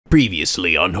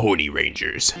Previously on Horny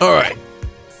Rangers. Alright.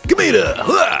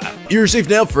 Kameda! You're safe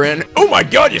now, friend. Oh my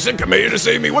god, you sent Kameda to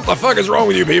save me! What the fuck is wrong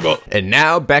with you people? And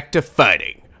now back to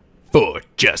fighting. For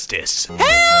justice.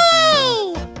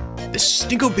 Hello! This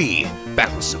is NicoB,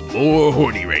 back with some more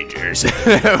Horny Rangers.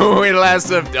 We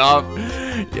last left off.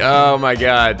 Oh my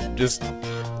god, just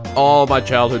all my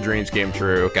childhood dreams came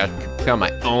true. Got to become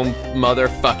my own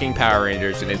motherfucking Power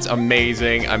Rangers, and it's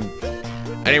amazing.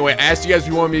 Anyway, I asked you guys if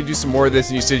you wanted me to do some more of this,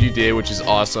 and you said you did, which is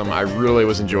awesome. I really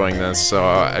was enjoying this. So,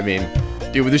 I mean,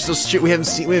 dude, there's still shit we haven't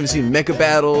seen. We haven't seen mecha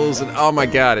battles, and oh my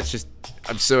god, it's just,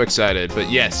 I'm so excited. But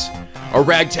yes, a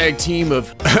ragtag team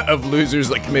of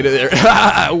losers like committed there.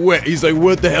 He's like,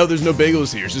 what the hell? There's no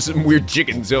bagels here. It's just some weird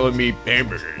chicken selling me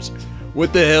hamburgers.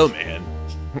 What the hell, man?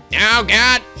 Oh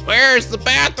god, where's the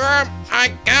bathroom?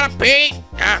 I gotta pee.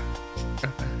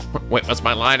 Wait, what's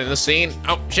my line in the scene?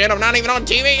 Oh shit, I'm not even on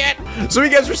TV yet. So you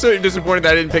guys were so disappointed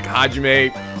that I didn't pick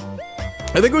Hajime.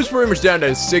 I think it was pretty much down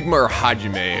to Sigma or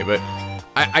Hajime, but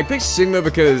I picked Sigma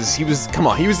because he was, come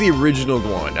on, he was the original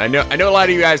one. I know a lot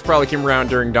of you guys probably came around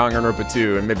during Danganronpa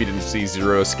 2 and maybe didn't see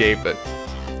Zero Escape, but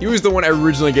he was the one I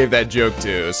originally gave that joke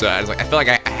to. So I was like, I felt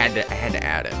like I had to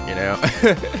add it, you know?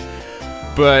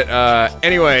 But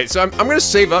anyway, so I'm gonna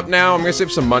save up now. I'm gonna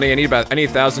save some money. I need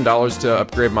 $1,000 to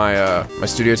upgrade my my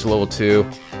studio to level 2.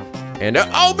 And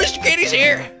oh, Mr. Katie's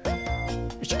here.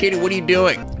 Mr. Katie, what are you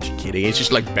doing? Mr. Katie, it's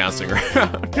just like bouncing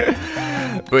around.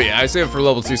 But yeah, I save it for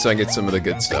level 2 so I can get some of the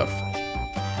good stuff.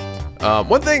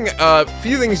 One thing,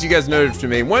 few things you guys noticed to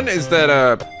me. One is that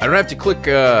I don't have to click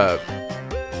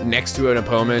next to an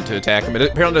opponent to attack him. It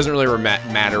apparently doesn't really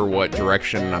matter what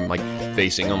direction I'm like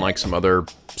facing, unlike some other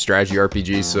strategy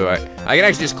RPGs, so I can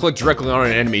actually just click directly on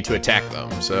an enemy to attack them,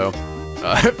 so,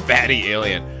 fatty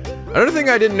alien. Another thing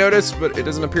I didn't notice, but it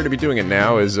doesn't appear to be doing it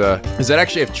now, is that I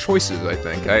actually have choices, I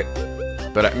think. I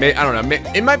don't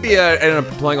know, it might be, I end up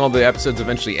playing all the episodes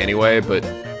eventually anyway, but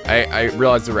I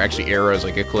realized there were actually arrows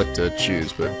I could click to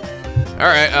choose, but.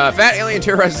 Alright, fat alien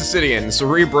terrorizes the city, and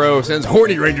Cerebro sends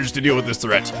Horny Rangers to deal with this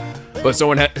threat. But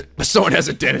someone has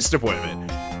a dentist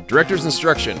appointment. Director's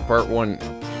instruction, part one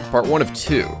of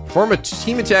 2. Form a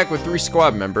team attack with 3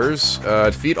 squad members.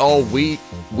 Defeat all weak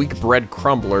bread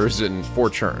crumblers in 4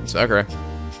 turns. Okay.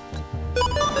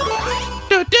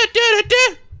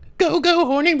 Go,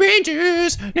 Horny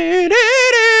Rangers!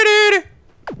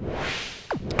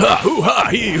 Ha, hoo, ha,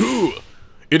 he, hoo.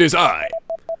 It is I.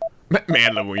 Man, I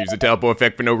love when we use the teleport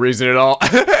effect for no reason at all.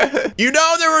 You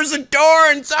know there was a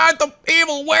door inside the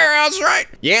evil warehouse, right?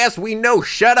 Yes, we know.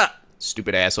 Shut up.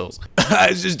 Stupid assholes.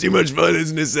 It's just too much fun,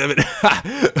 isn't it, 7?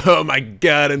 Oh my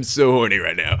god, I'm so horny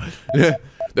right now.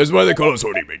 That's why they call us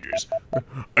Horny Rangers.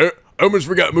 I almost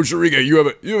forgot, Moshirika, you have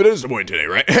a dentist appointment today,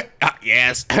 right?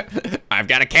 Yes. I've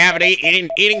got a cavity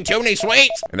eating too many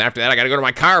sweets. And after that, I gotta go to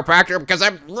my chiropractor because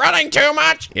I'm running too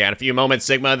much. Yeah, in a few moments,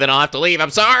 Sigma, then I'll have to leave.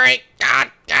 I'm sorry.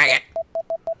 God dang it.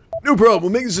 No problem,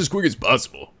 we'll make this as quick as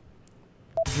possible.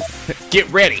 Get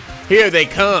ready. Here they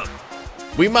come.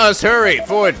 We must hurry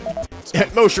for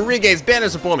Moshirige's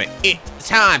dentist appointment. It's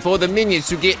time for the minions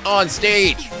to get on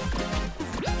stage.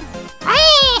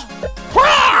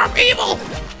 Roar, evil!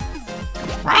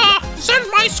 Send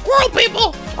my squirrel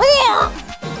people! Roar!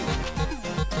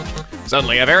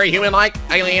 Suddenly, a very human-like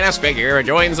alien-esque figure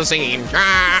joins the scene.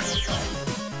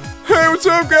 Hey, what's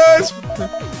up, guys?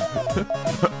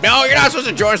 No, you're not supposed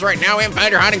to join us right now. We haven't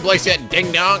found your hiding place yet,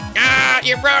 ding-dong.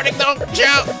 You're ruining the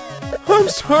show. I'm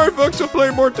sorry, folks. I'll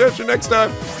pay more attention next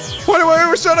time. Why do I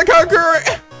ever sound like conqueror?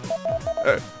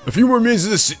 A few more minions to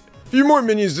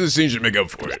the scene should make up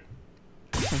for it.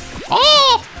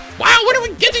 Oh! Wow, when do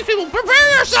we get these people?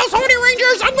 Prepare yourselves, Horny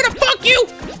Rangers! I'm gonna fuck you!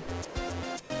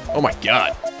 Oh my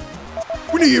god.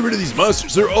 We need to get rid of these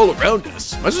monsters. They're all around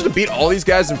us. Am I supposed to beat all these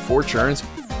guys in 4 turns?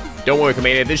 Don't worry,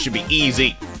 Commander. This should be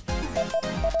easy.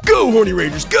 Go, Horny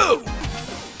Rangers, go!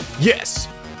 Yes.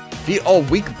 Defeat all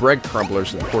weak bread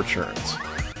crumblers in 4 turns.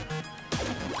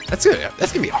 That's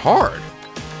gonna be hard.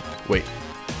 Wait.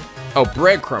 Oh,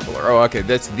 bread crumbler. Oh, okay,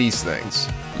 that's these things.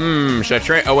 Should I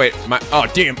try? Oh wait, oh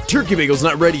damn, Turkey Bagel's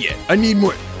not ready yet. I need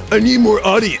more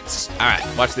audience. All right,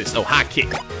 watch this. Oh, high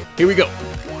kick. Here we go.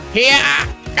 Yeah.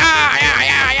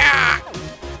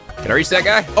 Can I reach that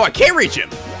guy? Oh, I can't reach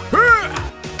him.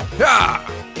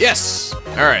 Yes.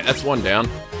 All right, that's 1 down.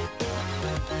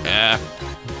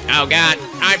 Oh god,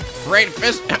 I'm afraid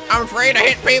to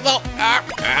hit people.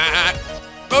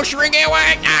 Moshirige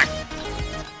away.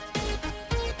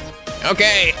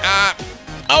 Okay,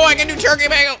 oh, I can do Turkey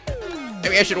Bagel.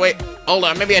 Maybe I should wait. Hold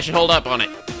on, maybe I should hold up on it.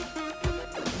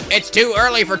 It's too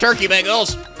early for Turkey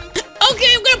Bagels.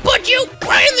 Okay, I'm gonna put you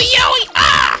right in the yowie.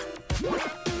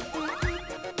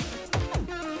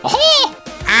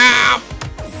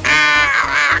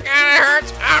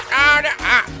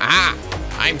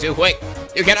 too quick.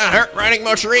 You cannot hurt running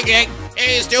Moshirige.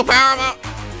 He's too powerful.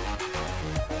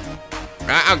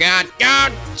 Oh god,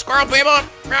 god, squirrel people.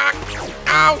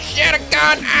 Oh shit, a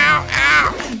gun. Ow,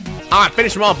 ow. Alright,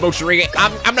 finish him off, Moshirige.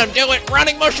 I'm gonna do it.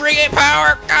 Running Moshirige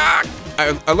power. God.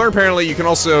 I learned apparently you can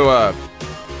also,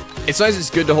 it's nice, it's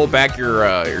good to hold back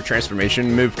your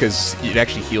transformation move because it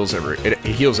actually heals it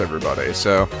heals everybody.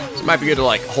 So it might be good to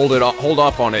like hold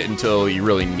off on it until you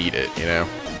really need it, you know.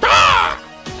 Ah!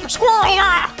 Squirrel!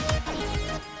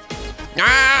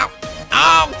 Ah!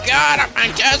 Oh god, my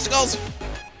testicles!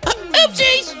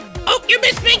 Oopsies! Oh, you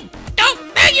missed me! Oh,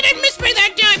 no, you didn't miss me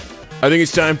that time! I think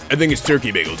it's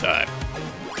turkey bagel time.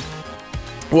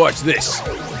 Watch this.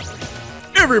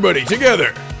 Everybody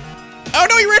together. Oh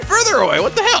no, you ran further away.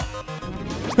 What the hell?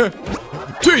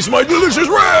 Taste my delicious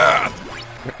wrath!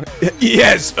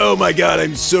 Yes, oh my god,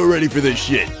 I'm so ready for this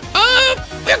shit.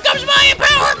 Here comes my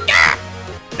power! Ah!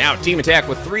 Now team attack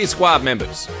with 3 squad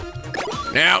members.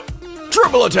 Now,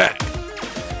 triple attack!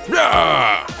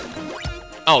 Ah!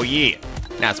 Oh yeah,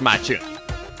 now it's my turn.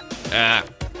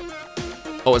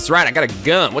 Oh, that's right, I got a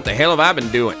gun. What the hell have I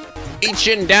been doing? Eat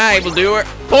shit and die, evildoer.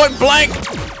 Point blank!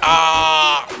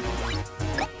 Ah!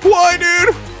 Why,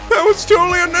 dude? That was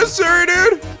totally unnecessary,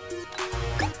 dude.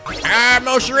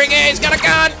 Moshirige's got a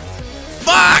gun!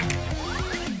 Fuck!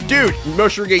 Dude,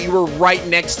 Moshirige, you were right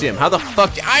next to him. How the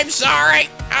fuck? I'm sorry.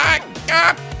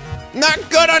 Not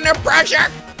good under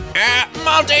pressure.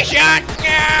 Multi-shot.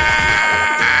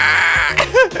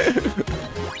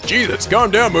 Jesus,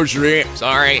 calm down, Moshirige.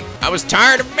 Sorry, I was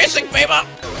tired of missing people.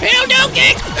 Hell no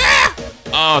kick.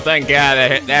 Oh, thank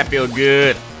God, that feels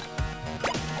good.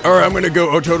 All right, I'm gonna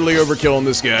go totally overkill on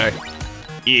this guy.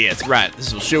 Yeah, that's right.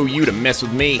 This will show you to mess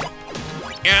with me.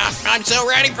 Yeah, I'm so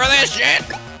ready for this shit.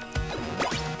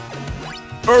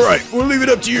 All right, we'll leave it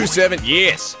up to you, Seven.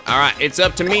 Yes. All right, it's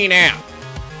up to me now.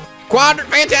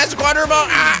 Fantastic quadruple.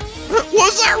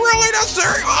 Was that really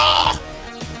necessary? Oh.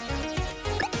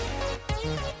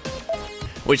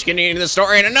 We should continue the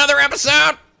story in another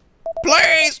episode,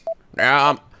 please.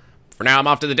 For now, I'm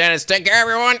off to the dentist. Take care,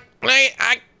 everyone. Please.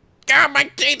 God, my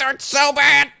teeth hurt so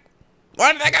bad.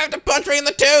 Why did they have to punch me in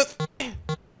the tooth?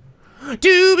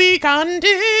 To be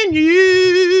continued.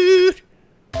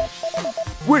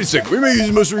 Wait a second, we may use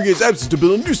Moshirige's absence to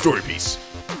build a new story piece.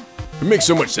 It makes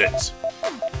so much sense.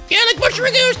 Yeah, like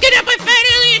Moshirige's get up my fat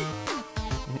alien.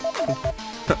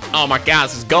 Oh my god,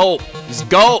 this is gold. This is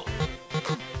gold.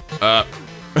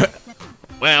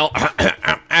 Well,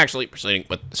 actually proceeding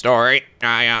with the story.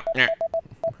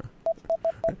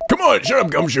 Come on, shut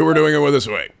up, Gumshoe. We're doing it this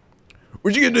way.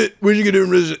 We should get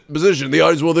in position. The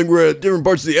audience will think we're at different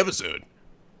parts of the episode.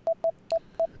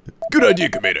 Good idea,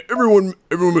 Kameda. Everyone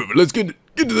move. Let's get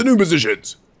to the new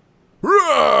positions.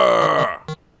 Hurrah!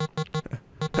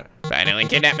 Fat alien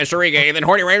kidnapped Moshirige, then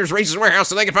Horny Raiders reach his warehouse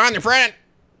so they can find their friend.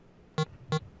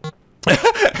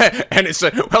 And it's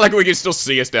like we can still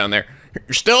see us down there.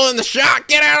 You're still in the shot.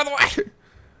 Get out of the way.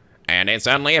 And it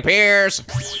suddenly appears.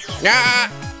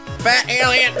 Fat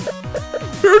alien.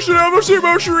 Here should I see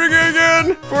Moshirige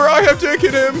again, for I have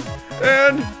taken him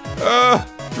and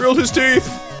drilled his teeth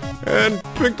and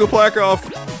picked the plaque off.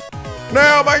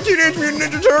 Now my Teenage Mutant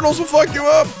Ninja Turtles will fuck you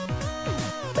up.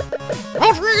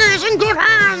 Moshirige is in good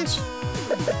hands.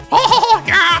 Oh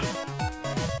yeah.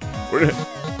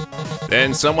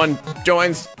 Then someone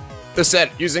joins the set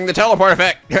using the teleport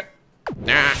effect.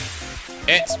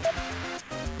 It's...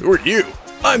 Who are you?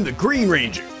 I'm the Green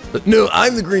Ranger. No,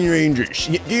 I'm the Green Ranger.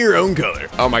 Get your own color.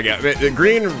 Oh my god, the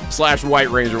Green/White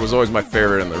Ranger was always my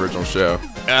favorite in the original show.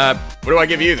 What do I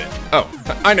give you then? Oh,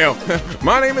 I know.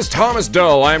 My name is Thomas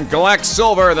Dull. I'm Galax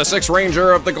Silver, the 6th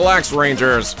Ranger of the Galax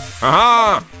Rangers.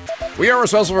 Aha! We are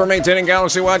responsible for maintaining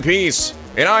galaxy-wide peace,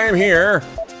 and I am here.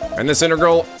 And this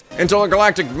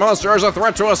intergalactic monster is a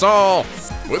threat to us all.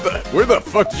 Where the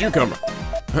fuck did you come from?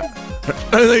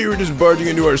 I thought you were just barging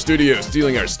into our studio,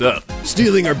 stealing our stuff,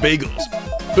 stealing our bagels.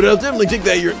 But I'll definitely take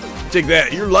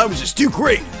that. Your line was just too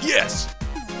great. Yes.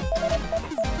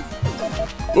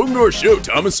 Welcome to our show,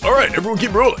 Thomas. All right, everyone,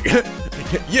 keep rolling.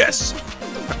 Yes.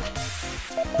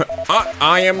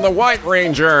 I am the White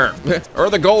Ranger, or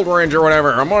the Gold Ranger,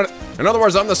 whatever. In other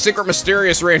words, I'm the secret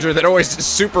mysterious ranger that always is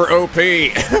super OP,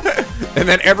 and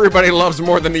then everybody loves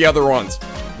more than the other ones.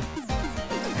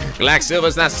 Galax Silver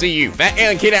does not see you. Fat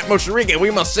alien kidnapped Moshirige. We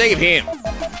must save him.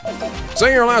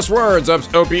 Say your last words,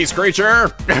 obese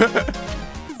creature.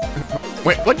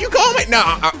 Wait, what'd you call me? No,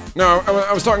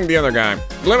 I was talking to the other guy.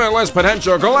 Limitless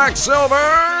potential, Galax Silver.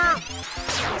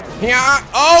 Yeah.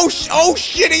 Oh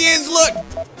shit, he is. Look.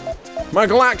 My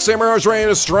Galax Samurai is ready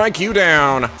to strike you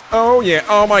down. Oh yeah.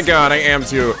 Oh my god, I am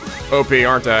too OP,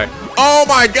 aren't I? Oh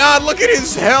my god, look at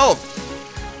his health!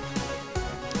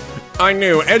 I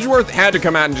knew Edgeworth had to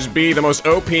come out and just be the most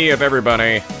OP of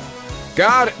everybody.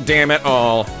 God damn it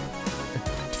all.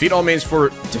 Defeat all mains for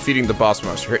defeating the boss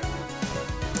monster.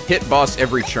 Hit boss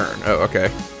every turn. Oh, okay.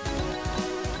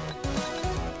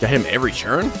 Got him every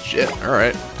turn? Shit,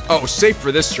 alright. Oh, safe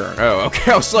for this turn. Oh,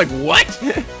 okay. I was like, what?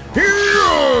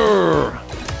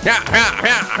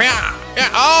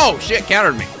 Oh, shit,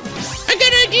 countered me. I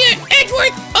got an idea!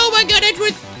 Edgeworth! Oh my god,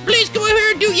 Edgeworth! Please come over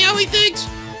here and do yaoi things!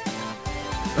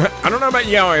 I don't know about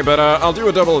yaoi, but I'll do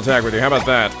a double attack with you. How about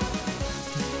that?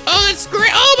 Oh, that's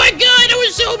great! Oh my god, that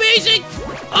was so amazing!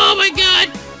 Oh my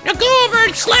god! Now go over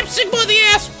and slap Sigma in the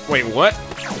ass! Wait, what?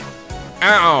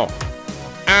 Ow.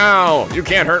 Ow. You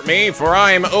can't hurt me, for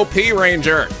I am OP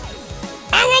Ranger.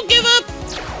 I won't give up!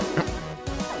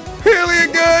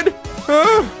 Alien good!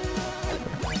 Huh?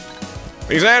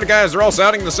 These ad guys are all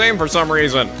sounding the same for some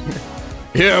reason.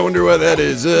 Yeah, I wonder why that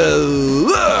is. No!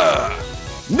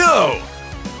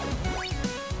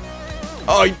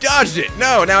 Oh, he dodged it!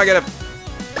 No, now I gotta...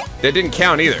 That didn't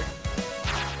count either.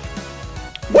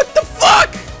 What the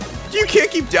fuck? You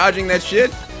can't keep dodging that shit.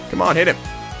 Come on, hit him.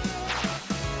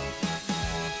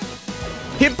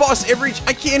 Hit boss every...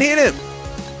 I can't hit him.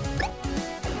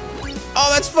 Oh,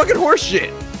 that's fucking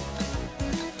horseshit.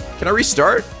 Can I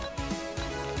restart?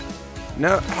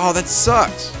 No. Oh, that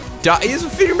sucks. He has a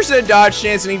 50% dodge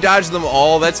chance and he dodged them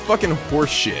all. That's fucking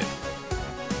horseshit.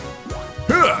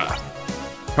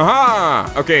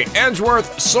 Haha. Okay,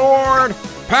 Edgeworth, sword,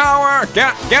 power,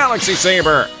 galaxy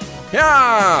saber.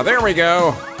 Yeah, there we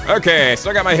go. Okay,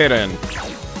 still got my hit in.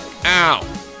 Ow.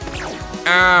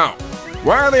 Ow.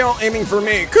 Why are they all aiming for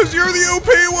me? Cause you're the OP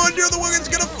one. You're the one that's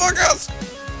gonna fuck us.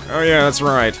 Oh yeah, that's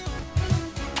right.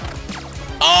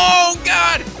 Oh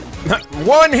god.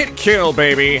 One hit kill,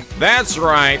 baby. That's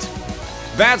right.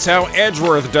 That's how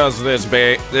Edgeworth does this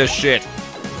shit.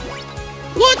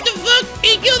 What the fuck?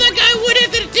 He killed that guy one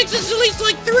hit, then it takes us at least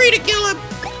like 3 to kill him.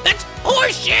 That's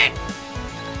horseshit.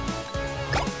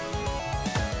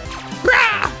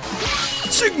 Brah!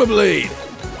 Sigma Blade.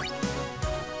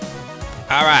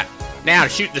 All right, now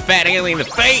shoot the fat alien in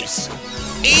the face.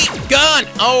 Eat gun.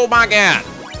 Oh my god.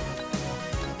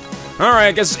 All right,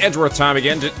 I guess it's Edgeworth time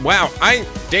again. Wow,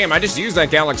 damn, I just used that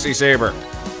galaxy saber.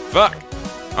 Fuck.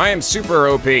 I am super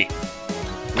OP. Can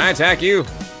I attack you?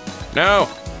 No.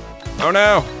 Oh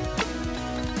no.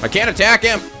 I can't attack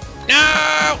him.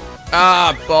 No!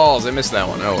 Ah, balls. I missed that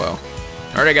one. Oh well.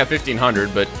 I already got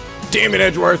 1500, but damn it,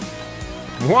 Edgeworth.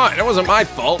 What? It wasn't my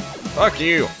fault. Fuck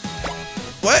you.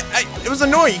 What? It was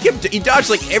annoying. He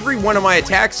dodged like every one of my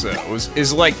attacks though. Is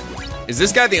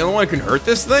this guy the only one who can hurt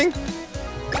this thing?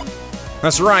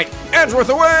 That's right. Edgeworth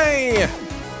away!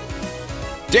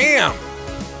 Damn.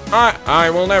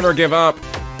 I will never give up.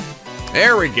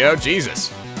 There we go.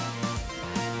 Jesus.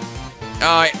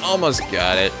 I almost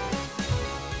got it.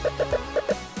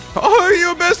 Oh,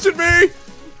 you bested me!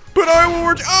 But I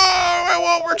won't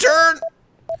return!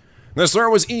 This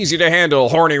throw was easy to handle,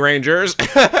 horny rangers.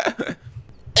 Adriel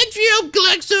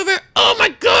Glaxover, oh my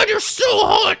god, you're so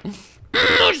hot!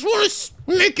 I just want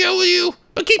to make out with you,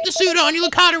 but keep the suit on, you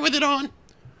look hotter with it on.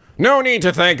 No need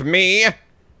to thank me.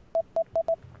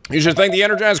 You should thank the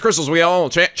energized crystals we all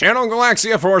channel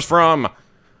Galaxia Force from.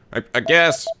 I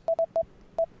guess.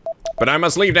 But I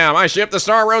must leave now. My ship, the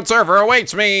Star Road Surfer,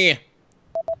 awaits me.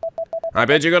 I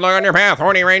bid you good luck on your path,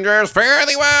 horny rangers. Fare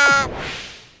thee well.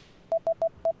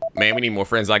 Man, we need more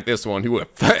friends like this one who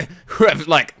have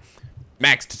like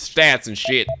maxed stats and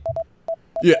shit.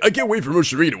 Yeah, I can't wait for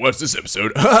Moshiri to watch this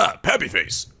episode. Haha, Pappy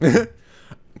Face.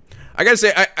 I gotta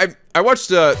say, I watched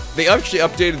they actually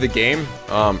updated the game.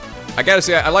 I gotta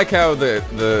say, I like how the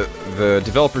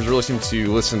developers really seem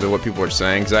to listen to what people are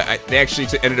saying, because they actually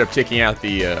ended up taking out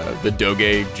the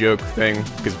Doge joke thing,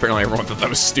 because apparently everyone thought that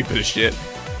was stupid as shit.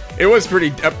 It was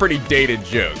a pretty dated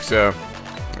joke, so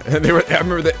I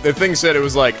remember the thing said it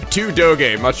was like, "To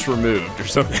Doge, much removed," or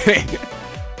something.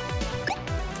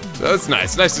 So that's nice.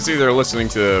 It's nice to see they're listening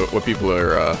to what people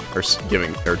are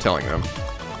telling them.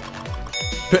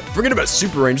 Forget about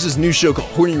Super Rangers, this new show called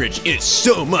Horny Rage. It is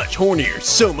so much hornier,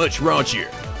 so much raunchier.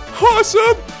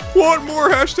 Awesome! Want more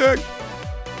hashtag?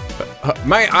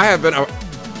 I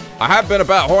have been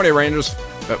about Horny Rangers.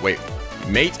 Wait,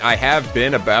 mate, I have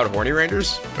been about Horny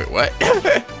Rangers? Wait, what?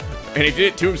 And he did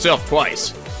it to himself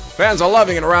twice. Fans are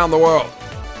loving it around the world.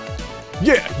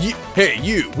 Yeah, hey,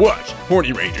 you, watch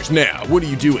Horny Rangers now. What are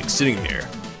you doing sitting there?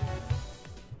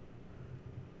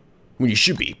 When you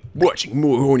should be watching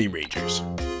more Horny Rangers.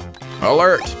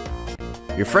 Alert!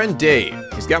 Your friend Dave.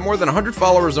 He's got more than 100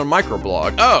 followers on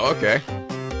microblog. Oh, okay.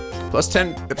 Plus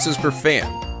 10 episodes per fan.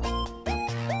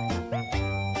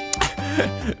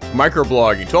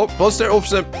 Microblogging,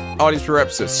 12% audience per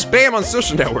episode. Spam on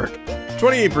social network,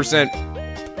 28%.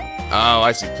 Oh,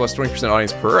 I see, plus 20%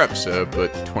 audience per episode,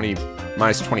 but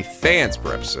minus 20 fans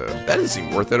per episode. That doesn't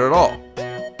seem worth it at all.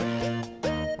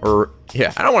 Or,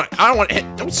 yeah, I don't want,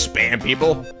 don't spam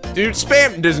people. Dude,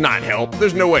 spam does not help.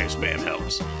 There's no way spam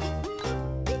helps.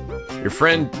 Your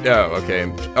friend, oh,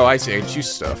 okay. Oh, I see, I can choose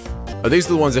stuff. Oh, these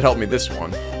are the ones that helped me this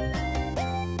one.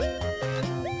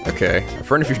 Okay, a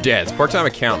friend of your dad's, part-time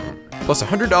accountant. Plus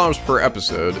 $100 per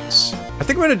episode. I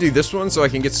think I'm gonna do this one so I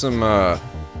can get some, so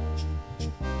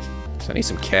I need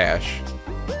some cash.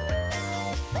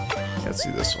 Let's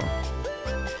do this one.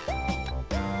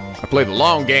 I play the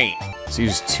long game. Let's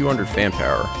use 200 fan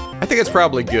power. I think that's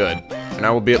probably good. And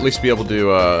I will at least be able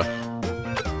to,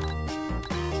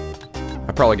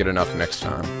 I'll probably get enough next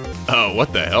time. Oh,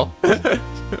 what the hell?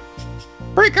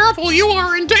 Be careful, you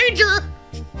are in danger!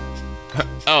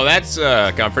 Oh, that's,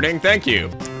 comforting, thank you.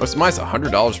 What's mine's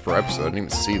 $100 per episode, I didn't even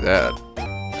see that.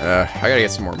 I gotta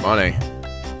get some more money.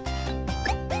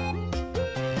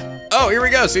 Oh, here we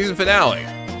go, season finale.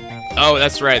 Oh,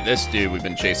 that's right, this dude we've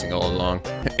been chasing all along.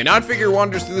 An odd figure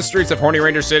wanders through the streets of Horny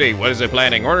Ranger City. What is it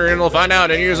planning? Horny Ranger will find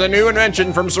out and use a new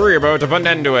invention from Cerebro to put an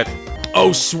end to it.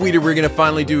 Oh, sweet, are we gonna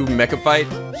finally do Mecha Fight?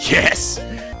 Yes!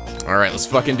 Alright, let's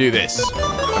fucking do this.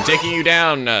 I'm taking you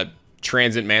down,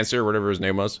 Transit Mancer, whatever his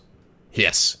name was.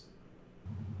 Yes.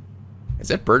 Is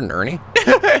that Bert and Ernie?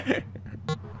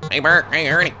 Hey, Bert. Hey,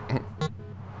 Ernie.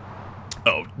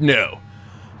 Oh, no.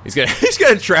 He's got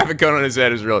a traffic cone on his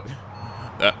head, is real.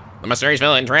 The mysterious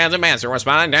villain Transit Mancer was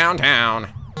spotted downtown.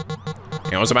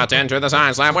 He was about to enter the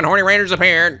science lab when Horny Rangers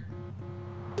appeared.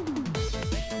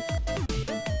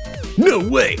 No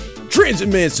way! Transit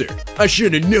Mancer! I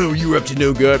should have known you were up to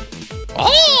no good.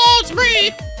 Oh, it's me!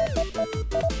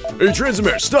 Hey, Transit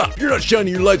Mancer, stop! You're not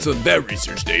shining your lights on that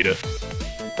research data.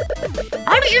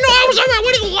 How did you know I was on my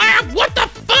way to the lab? What the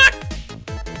fuck?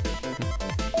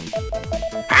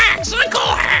 Hacks! I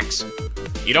call hacks!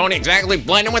 You don't exactly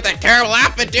blend in with that terrible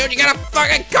outfit, dude. You got a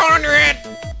fucking cone on your head.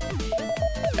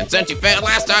 And since you failed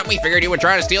last time, we figured you would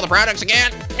try to steal the products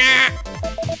again.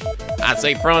 I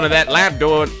stayed in front of that lab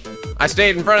door. I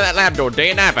stayed in front of that lab door day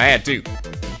and night if I had to.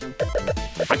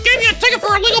 I gave you a ticket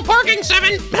for illegal parking, 7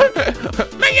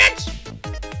 minutes.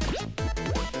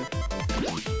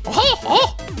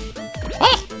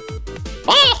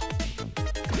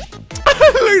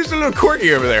 There's a little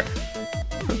quirky over there.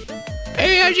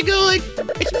 Hey, how's it going?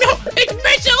 It's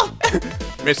Missile!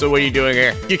 Missile, what are you doing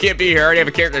here? You can't be here. I already have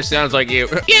a character that sounds like you.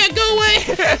 Yeah, go away!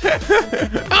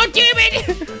 Oh, damn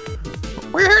it!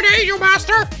 We're here to aid you,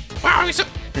 Master! Wow, you sound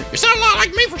a lot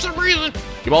like me for some reason.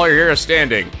 Keep all your heroes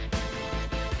standing.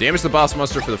 Damage the boss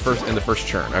monster in the first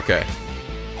turn. Okay.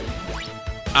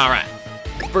 Alright.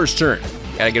 First turn.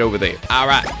 Gotta get over there.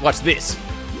 Alright, watch this.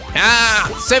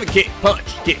 7 kick, punch,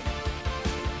 kick.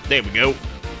 There we go.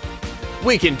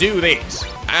 We can do this.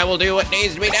 I will do what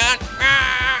needs to be done.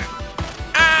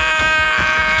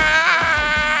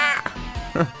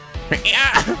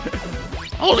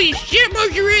 Holy shit,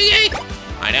 Moshirige!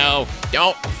 I know.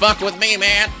 Don't fuck with me,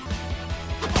 man.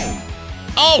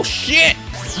 Oh, shit!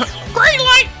 Green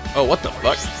light! Oh, what the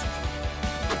fuck?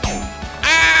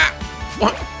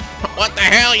 What the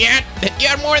hell, yet? You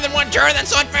had more than one turn,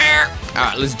 that's unfair!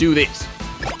 Alright, let's do this.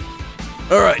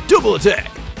 Alright, double attack.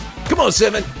 Come on,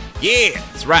 7. Yeah,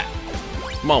 that's right.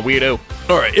 Come on, weirdo.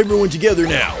 Alright, everyone together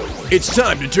now. It's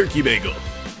time to turkey bagel.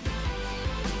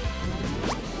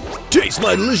 Taste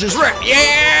my delicious wrap.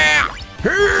 Yeah!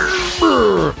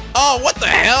 Oh, what the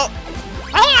hell?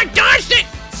 Oh, I dodged it!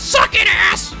 Suck it,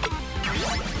 ass!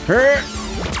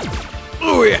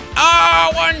 Oh, yeah.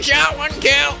 Oh, one shot, one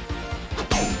kill.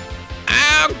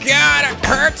 Oh, God, it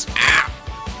hurts. Ow.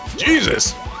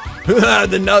 Jesus.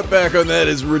 The knockback on that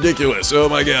is ridiculous. Oh,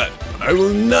 my God. I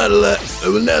will not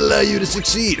allow you to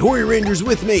succeed. Horny Rangers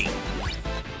with me.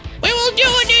 We will do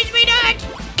what needs to be done.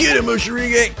 Get him,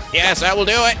 Moshirige. Yes, I will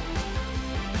do it.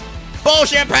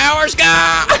 Bullshit powers, go!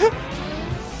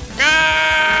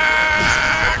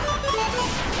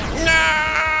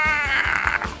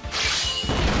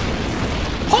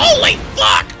 Holy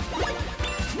fuck!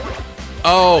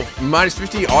 Oh, minus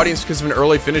 50 audience because of an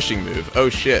early finishing move. Oh,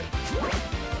 shit.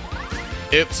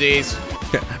 Oopsies.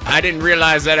 I didn't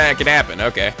realize that could happen.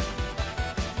 Okay.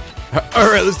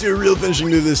 Alright, let's do a real finishing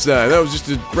move this time. That was just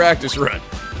a practice run.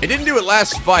 It didn't do it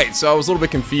last fight, so I was a little bit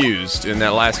confused. In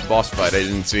that last boss fight, I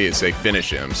didn't see it say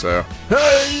finish him, so.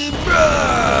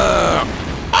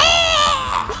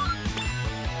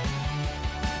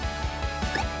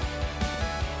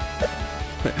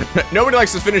 Nobody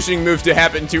likes the finishing move to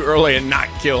happen too early and not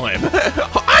kill him.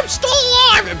 I'm still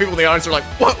alive! And people in the audience are like,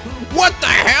 what? What the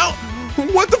hell?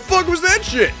 What the fuck was that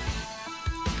shit?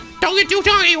 Don't get too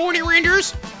tiny, horny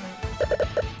rangers.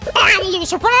 I have a little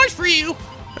surprise for you.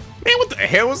 Man, what the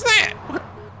hell was that?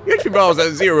 Your HP ball was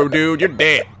at 0, dude. You're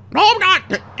dead. No, I'm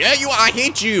not. Yeah, you are. I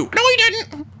hate you. No, he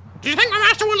didn't. Do you think my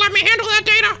master would let me handle that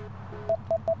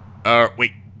data?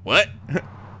 Wait, what?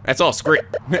 That's all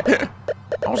script. I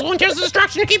was only just a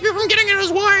distraction to keep you from getting in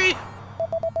his way.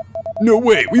 No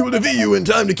way. We will defeat you in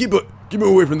time to keep him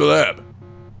away from the lab.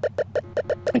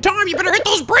 In time, you better hit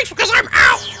those brakes because I'm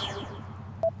out.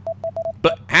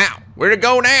 But how? Where'd it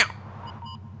go now?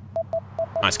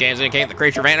 My scans indicate the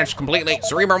creature vanished completely.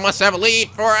 Cerebro must have a lead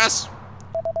for us.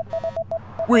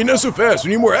 Wait, not so fast.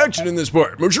 We need more action in this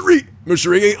part.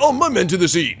 Moshiri, all my men to the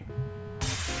scene.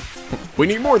 We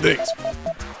need more things.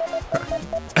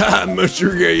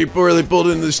 Moshiri, you poorly pulled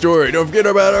into the story. Don't forget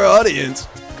about our audience.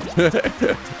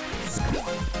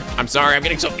 I'm sorry, I'm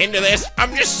getting so into this.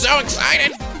 I'm just so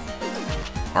excited.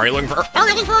 Are you looking for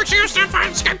a chance to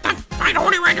find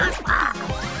horny rangers?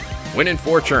 Win in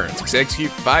 4 turns.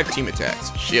 Execute 5 team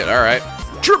attacks. Shit, alright.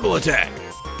 Triple attack!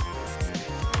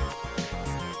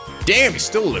 Damn, you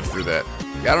still lived through that.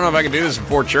 I don't know if I can do this in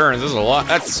 4 turns. This is a lot.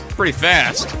 That's pretty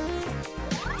fast.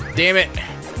 Damn it.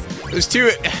 There's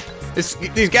two.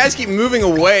 These guys keep moving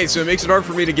away, so it makes it hard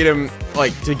for me to get him,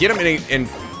 like, to get him in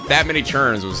that many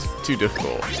turns was too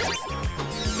difficult.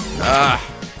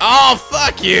 Oh,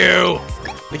 fuck you!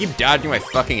 They keep dodging my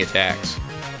fucking attacks.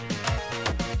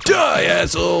 Die,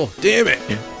 asshole! Damn it!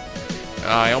 Oh,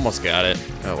 I almost got it.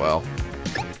 Oh well.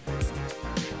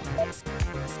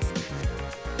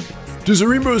 To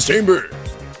Cerebro's chamber!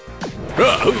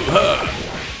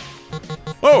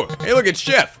 Oh, hey look, it's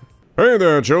Chef! Hey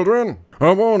there, children.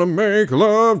 I wanna make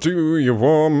love to you,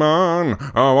 woman.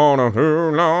 I wanna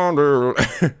do laundry.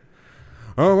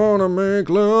 I wanna make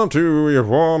love to you,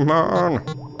 woman.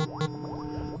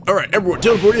 Alright, everyone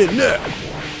teleport in now!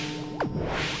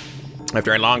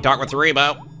 After a long talk with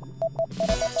Cerebro.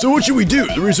 So what should we do?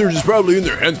 The research is probably in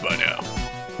their hands by now.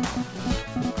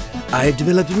 I've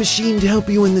developed a machine to help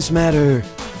you in this matter.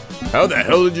 How the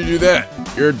hell did you do that?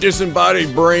 You're a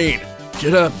disembodied brain.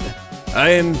 Shut up. I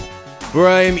am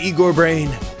Igor Brain.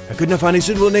 I could not find a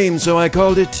suitable name, so I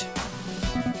called it...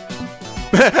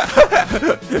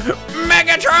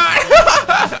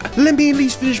 MEGATRON! Let me at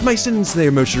least finish my sentence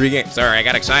there, Moshiri. Sorry, I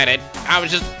got excited. I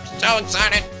was just so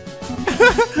excited.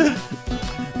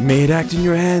 May it act in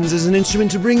your hands as an instrument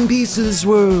to bring peace to this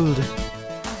world.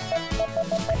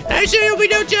 I say there'll be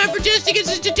no time for testing as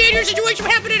this dangerous situation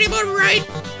will happen anymore, right?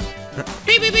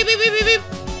 Beep, beep, beep, beep, beep, beep.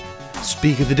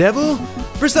 Speak of the devil?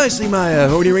 Precisely, Maya.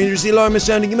 Horny Rangers, the alarm is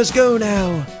sounding. You must go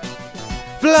now.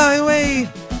 Fly away!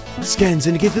 Scans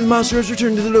indicate that the monster has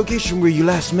returned to the location where you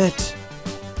last met.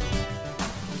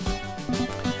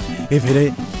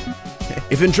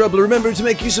 If in trouble, remember to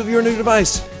make use of your new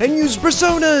device and use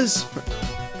personas!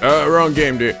 Wrong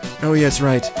game, dude. Oh, yes,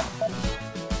 right.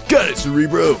 Got it,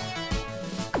 Cerebro.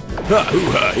 Ha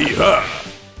hoo ha hee ha.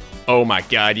 Oh my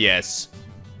god, yes.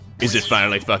 Is it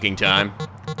finally fucking time?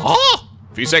 Oh!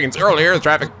 A few seconds earlier, the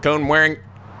traffic cone wearing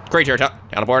creature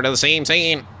Teleport to the scene.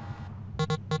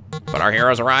 But our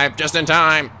heroes arrived just in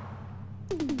time.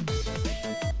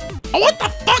 Oh, what the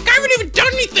fuck? I haven't even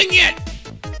done anything yet!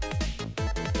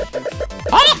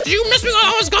 Oh, did you miss me while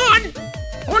I was gone?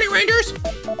 Horny Rangers?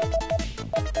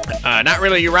 Not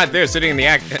really, you're right there sitting in the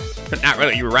act. Not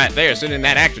really, you were right there sitting in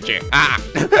that actor chair. Ah.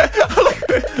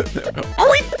 Are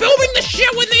we filming the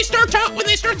shit when they start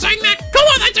saying that? Come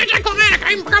on, that's anticlimactic.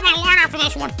 I even forgot my line after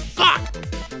this one. Fuck.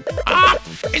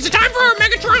 Is it time for our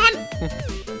Megatron?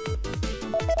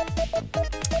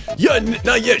 Yeah,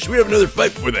 not yet. Should we have another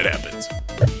fight before that happens?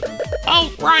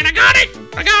 Oh, right, I got it.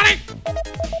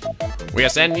 We are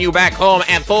sending you back home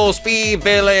at full speed,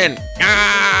 villain.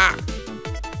 Ah!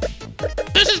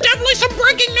 This is definitely some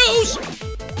breaking news.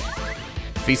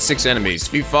 Defeat 6 enemies.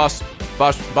 Defeat boss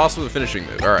with a finishing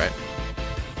move. All right.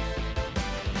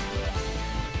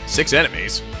 6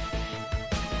 enemies.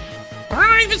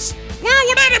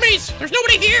 What enemies? There's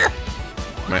nobody here.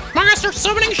 Man. Am I gonna start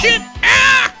summoning shit?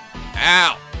 Ah!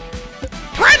 Ow.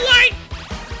 Red light.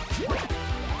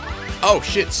 Oh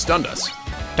shit! Stunned us.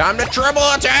 Time to triple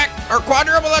attack or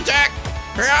quadruple attack.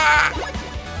 Ah!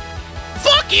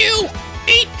 Fuck you!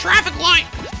 Eat traffic light.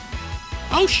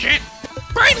 Oh shit!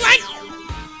 Green light.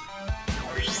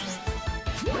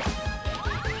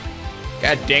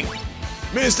 God dang.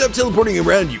 Man, stop teleporting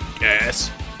around, you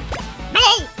ass.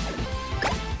 No!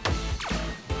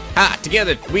 Ah,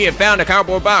 together we have found a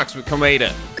cardboard box with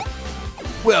Komeda.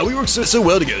 Well, we work so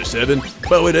well together, Seven.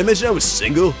 By the way, did I mention I was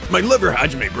single? My lover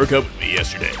Hajime broke up with me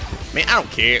yesterday. Man, I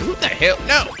don't care. Who the hell?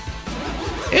 No.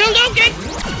 Hell, don't get.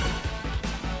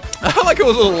 I like how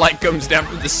a little light comes down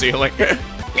from the ceiling.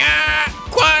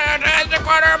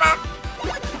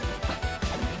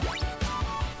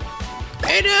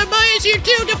 And Maya's here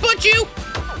too to punch you.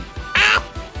 Ow!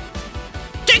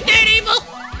 Take that, evil!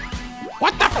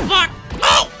 What the fuck?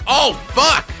 Oh! Oh,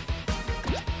 fuck!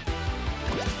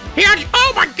 Here,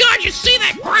 oh my god, you see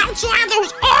that ground slam? That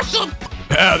was awesome!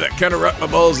 Ah, that kind of wrapped my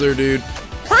balls there, dude.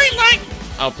 Green light!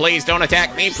 Oh, please don't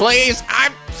attack me, please!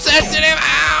 I'm sensitive!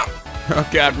 Ow! Oh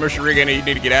god, Mushariga, you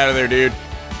need to get out of there, dude.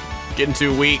 Getting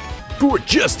too weak. For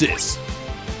justice!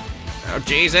 Oh,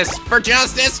 Jesus, for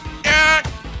justice!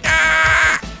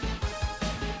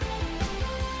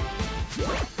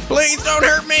 Please don't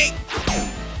hurt me!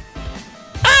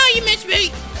 Ah, you missed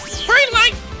me! Green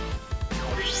light!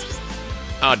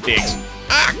 Oh, dicks.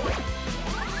 Ah!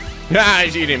 Ah,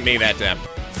 she didn't mean that time.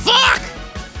 Fuck!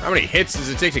 How many hits does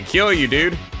it take to kill you,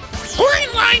 dude?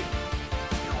 Green light!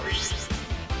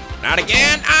 Not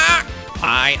again! Ah!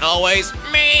 I always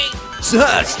me!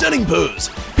 Stunning pose.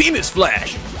 Penis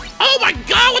flash. Oh my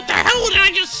god, what the hell did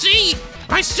I just see?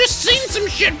 I just seen some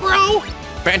shit, bro!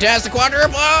 Fantastic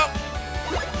quadruple!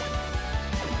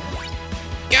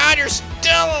 God, you're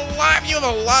still alive! You have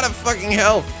a lot of fucking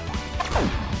health!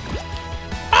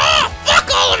 Oh, fuck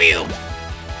all of you!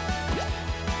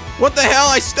 What the hell?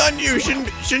 I stunned you!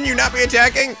 Shouldn't you not be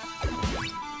attacking?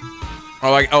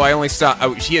 Oh, I only stopped.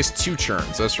 Oh, she has 2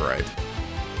 churns, that's right.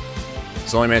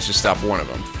 So I only managed to stop one of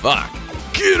them. Fuck.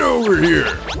 Get over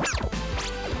here!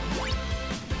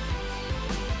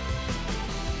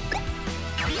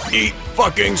 Eat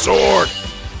fucking sword!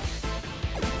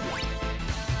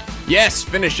 Yes,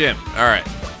 finish him. Alright.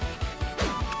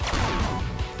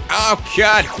 Oh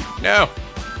god, no.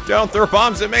 Don't throw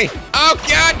bombs at me. Oh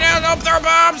god, no, don't throw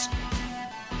bombs!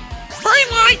 Green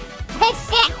light! Oh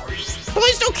fuck!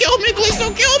 Please don't kill me, please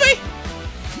don't kill me!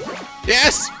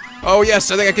 Yes! Oh yes,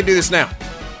 I think I can do this now.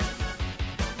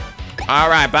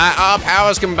 Alright, by all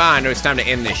powers combined, it's time to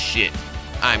end this shit.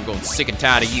 I'm going sick and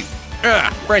tired of you.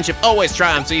 Ugh, friendship always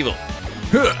triumphs evil.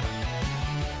 Huh.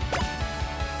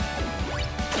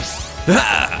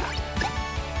 Ah.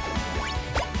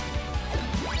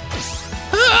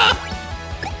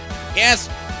 Yes,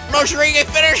 Moshirige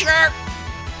finisher!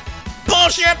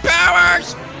 Bullshit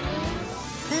powers!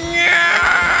 Yeah!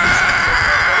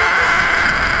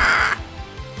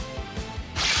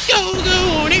 Go,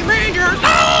 go, Only Rangers!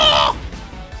 Oh!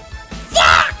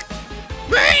 Fuck!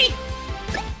 Me!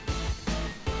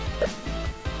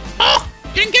 Oh!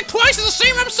 Didn't get twice in the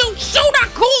same episode! So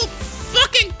not cool!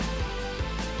 Fucking...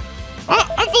 Oh,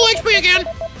 I'm full HP again!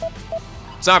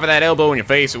 Sorry for that elbow in your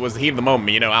face. It was the heat of the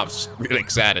moment. You know, I was really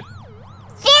excited.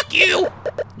 Fuck you!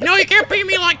 You know you can't beat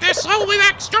me like this. I will be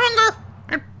back stronger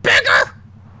and bigger.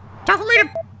 Time for me to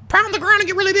pound the ground and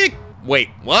get really big. Wait,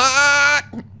 what?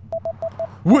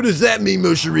 What does that mean,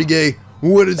 Moshirige?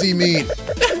 What does he mean?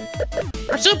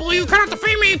 It's simple, you cannot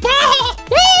defeat me.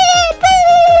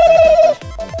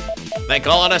 They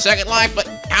call it a second life, but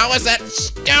how is that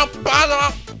still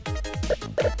possible?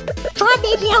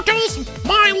 Tremble, mortals!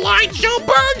 My light shall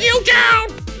burn you down!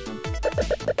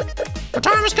 The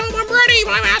time has come, I'm ready,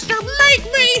 my master, make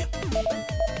me!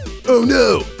 Oh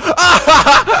no!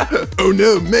 Oh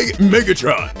no,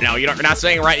 Megatron! No, you're not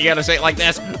saying it right, you gotta say it like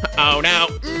this. Oh no,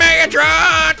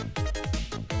 Megatron!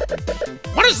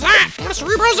 What is that? One of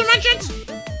Cerebro's inventions?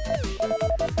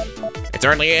 It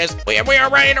certainly is. We are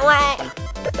ready to roll.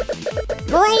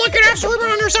 You're all lucky to have Cerebro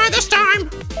on your side this time.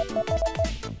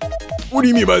 What do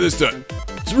you mean by this time?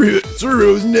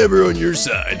 Cerebro's never on your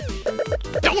side.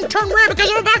 Don't turn red because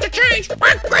I'm about to change.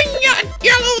 Red, green,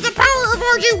 yellow, the power of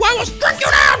RG, I will strike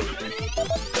you down!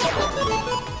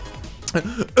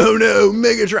 Oh no,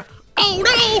 Megatron! Oh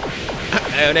no!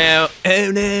 Oh no.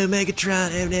 Oh no,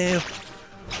 Megatron, oh no.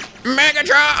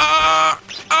 Megatron!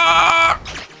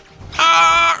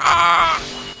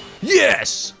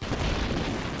 Yes!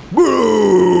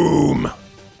 Boom!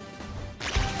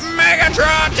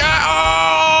 Megatron!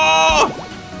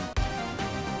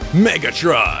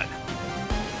 Megatron!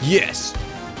 Yes!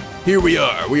 Here we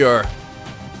are. We are...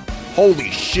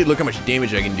 Holy shit, look how much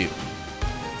damage I can do.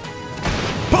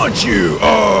 Punch you!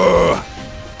 Oh,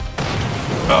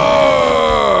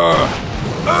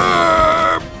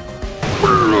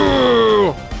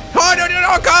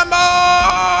 no, combo!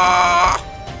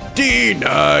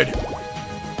 Denied.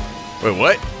 Wait,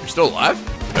 what? You're still alive?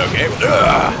 Okay.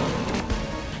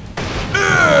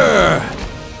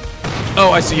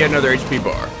 Oh, I see yet another HP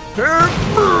bar.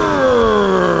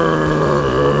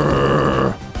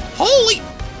 Holy!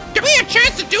 Give me a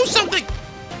chance to do something!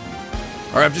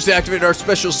 Alright, I've just activated our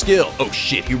special skill. Oh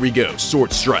shit, here we go.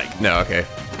 Sword strike. No, okay.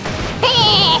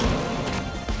 Oh!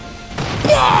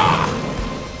 Oh!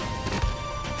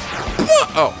 What?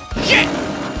 Oh, shit!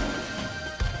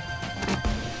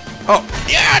 Oh,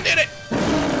 yeah, I did it!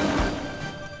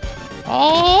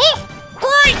 Oh,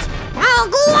 great! Oh,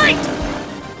 great!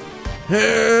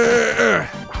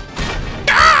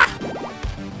 Ah!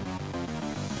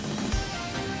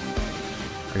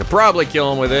 I could probably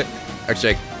kill him with it.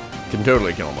 Actually, I can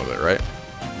totally kill him with it, right?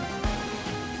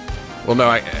 Well,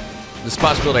 no, there's a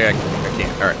possibility I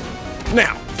can't. All right.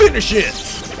 Now, finish it!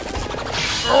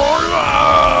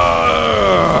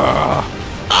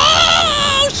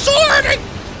 Oh, sword!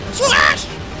 Slash!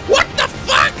 What the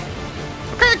fuck?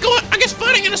 Okay, go on. I guess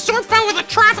fighting in a sword fight with a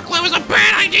traffic light was a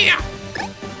bad idea.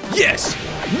 Yes!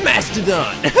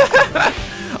 Mastodon!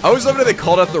 I always loved how they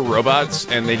called out the robots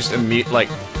and they just like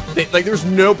there's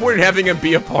no point in having them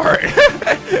be apart.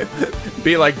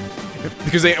 Be like,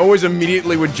 because they always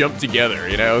immediately would jump together,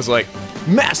 you know? It was like,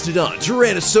 Mastodon,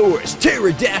 Tyrannosaurus,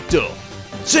 Pterodactyl,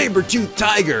 Saber-toothed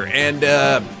Tiger, and,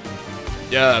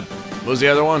 what was the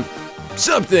other one?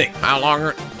 Something! How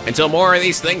long until more of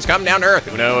these things come down to Earth?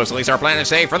 Who knows? At least our planet is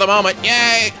safe for the moment.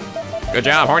 Yay! Good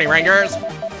job, Horny Rangers.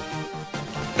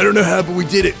 I don't know how, but we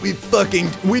did it. We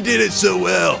did it so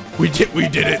well. We did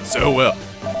it so well.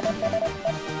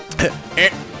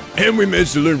 And we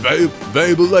managed to learn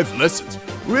valuable life lessons.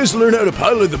 We managed to learn how to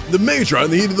pilot the Megatron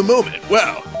in the heat of the moment.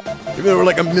 Wow. Even though there were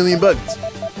like a million buttons.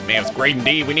 Man, it's great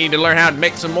indeed. We need to learn how to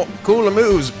make some more cooler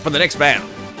moves for the next battle.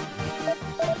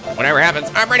 Whatever happens,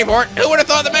 I'm ready for it. Who would have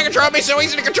thought the Megatron would be so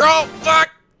easy to control?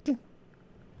 Fuck!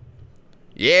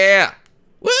 Yeah!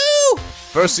 Woo!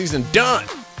 First season done!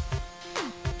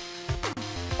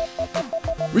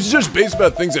 We should just base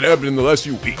about things that happened in the last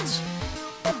few weeks.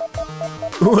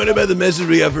 What about the message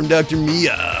we got from Dr.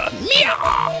 Mia?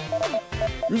 Meow!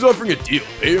 He's offering a deal.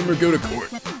 Pay him or go to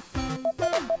court.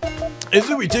 And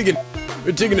so we're taking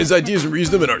his ideas and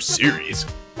reuse them in our series.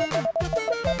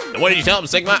 And what did you tell him,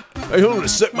 Sigma? I told him to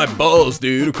suck my balls,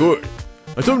 dude, of course.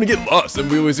 I told him to get lost and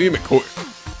we always see him in court.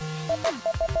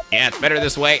 Yeah, it's better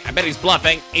this way. I bet he's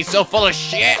bluffing. He's so full of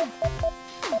shit.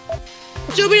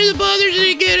 Somebody doesn't bother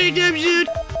to get anytime soon.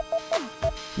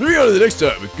 Moving on to the next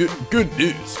time with good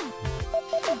news.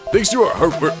 Thanks to our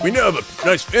hard work, we now have a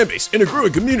nice fan base and a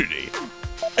growing community.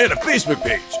 And a Facebook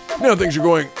page. Now things are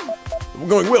going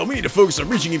well. We need to focus on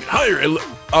reaching even higher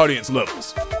audience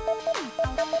levels.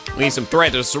 We need some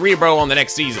threat to Cerebro on the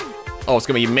next season. Oh, it's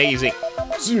gonna be amazing.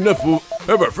 Soon enough, we'll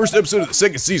have our first episode of the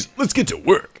second season. Let's get to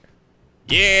work.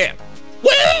 Yeah.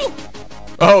 Woo!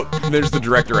 Oh, there's the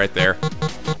director right there.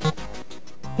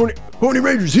 Horny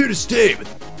Ranger's here to stay.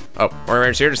 Oh, Horny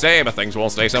Ranger's here to stay, but things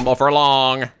won't stay simple for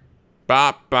long.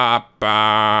 Ba ba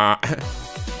ba.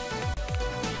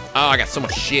 Oh, I got so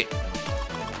much shit.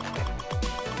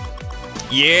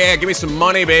 Yeah, give me some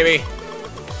money, baby.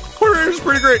 Horny Ranger's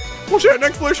pretty great. Watch out,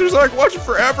 Netflix is like, watch it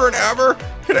forever and ever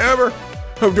and ever.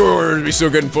 Hope Horny Ranger to be so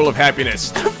good and full of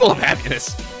happiness. Full of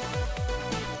happiness.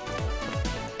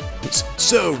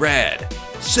 So rad,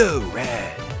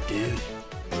 dude.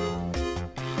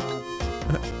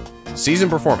 Season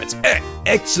performance.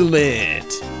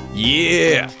 Excellent.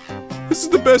 Yeah. This is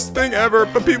the best thing ever,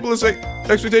 but people's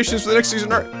expectations for the next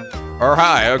season are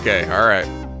high. Okay, all right.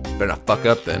 Better not fuck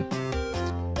up then.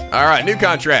 All right, new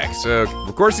contract. So,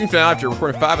 record season finale after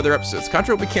recording 5 other episodes.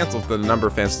 Contract will be canceled if the number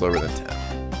of fans is lower than 10.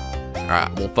 All right,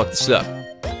 won't fuck this up.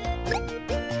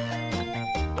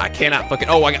 I cannot fucking.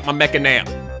 Oh, I got my Mecha Nam.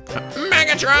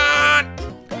 Megatron!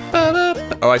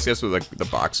 Oh, I see that's what the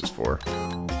box is for.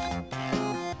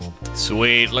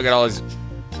 Sweet, look at all these.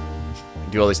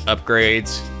 Do all these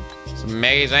upgrades. It's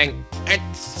amazing.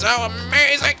 It's so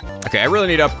amazing. Okay, I really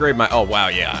need to upgrade my. Oh wow,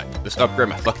 yeah. Just upgrade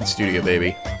my fucking studio,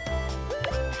 baby.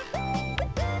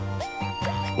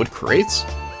 Wood crates?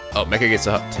 Oh, Mecha gets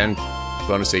a 10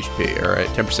 bonus HP. All right,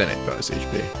 10% bonus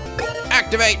HP.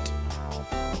 Activate.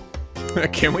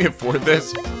 Can we afford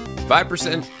this?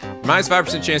 5%, minus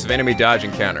 5% chance of enemy dodge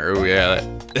encounter. Oh yeah,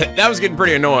 that was getting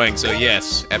pretty annoying. So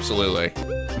yes, absolutely.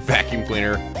 Vacuum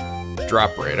cleaner,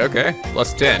 drop rate. Okay,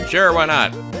 plus 10. Sure, why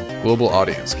not? Global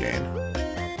audience gain.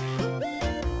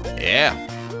 Yeah,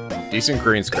 Decent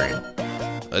green screen.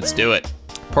 let's do it.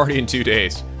 Party in 2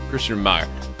 days. Christian Meyer.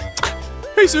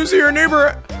 Hey Susie, your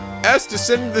neighbor asked to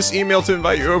send this email to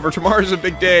invite you over. Tomorrow's a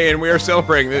big day and we are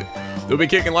celebrating it. They'll be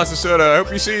kicking lots of soda. I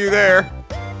hope you see you there.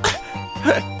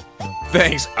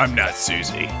 Thanks, I'm not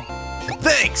Susie.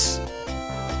 Thanks.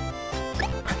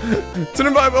 It's an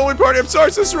invite-only party. I'm sorry,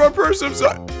 it's the wrong person. I'm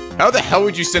sorry. How the hell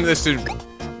would you send this to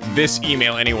this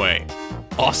email anyway?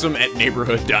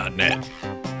 awesome@neighborhood.net.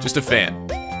 Just a fan.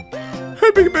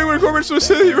 Hey, Big Bang, when Corbin so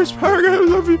say you're inspiring. I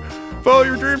love you. Follow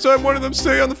your dreams. I'm one of them.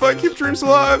 Stay on the fight. Keep dreams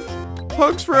alive.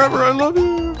 Hugs forever. I love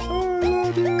you. I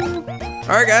love you.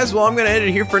 Alright guys, well I'm gonna end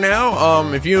it here for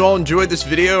now. If you all enjoyed this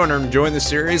video and are enjoying this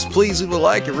series, please leave a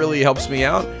like, it really helps me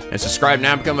out. And subscribe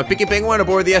now and become a picky penguin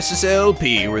aboard the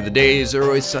SSLP, where the days are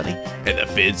always sunny and the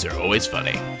vids are always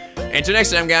funny. Until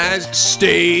next time guys,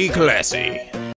 stay classy.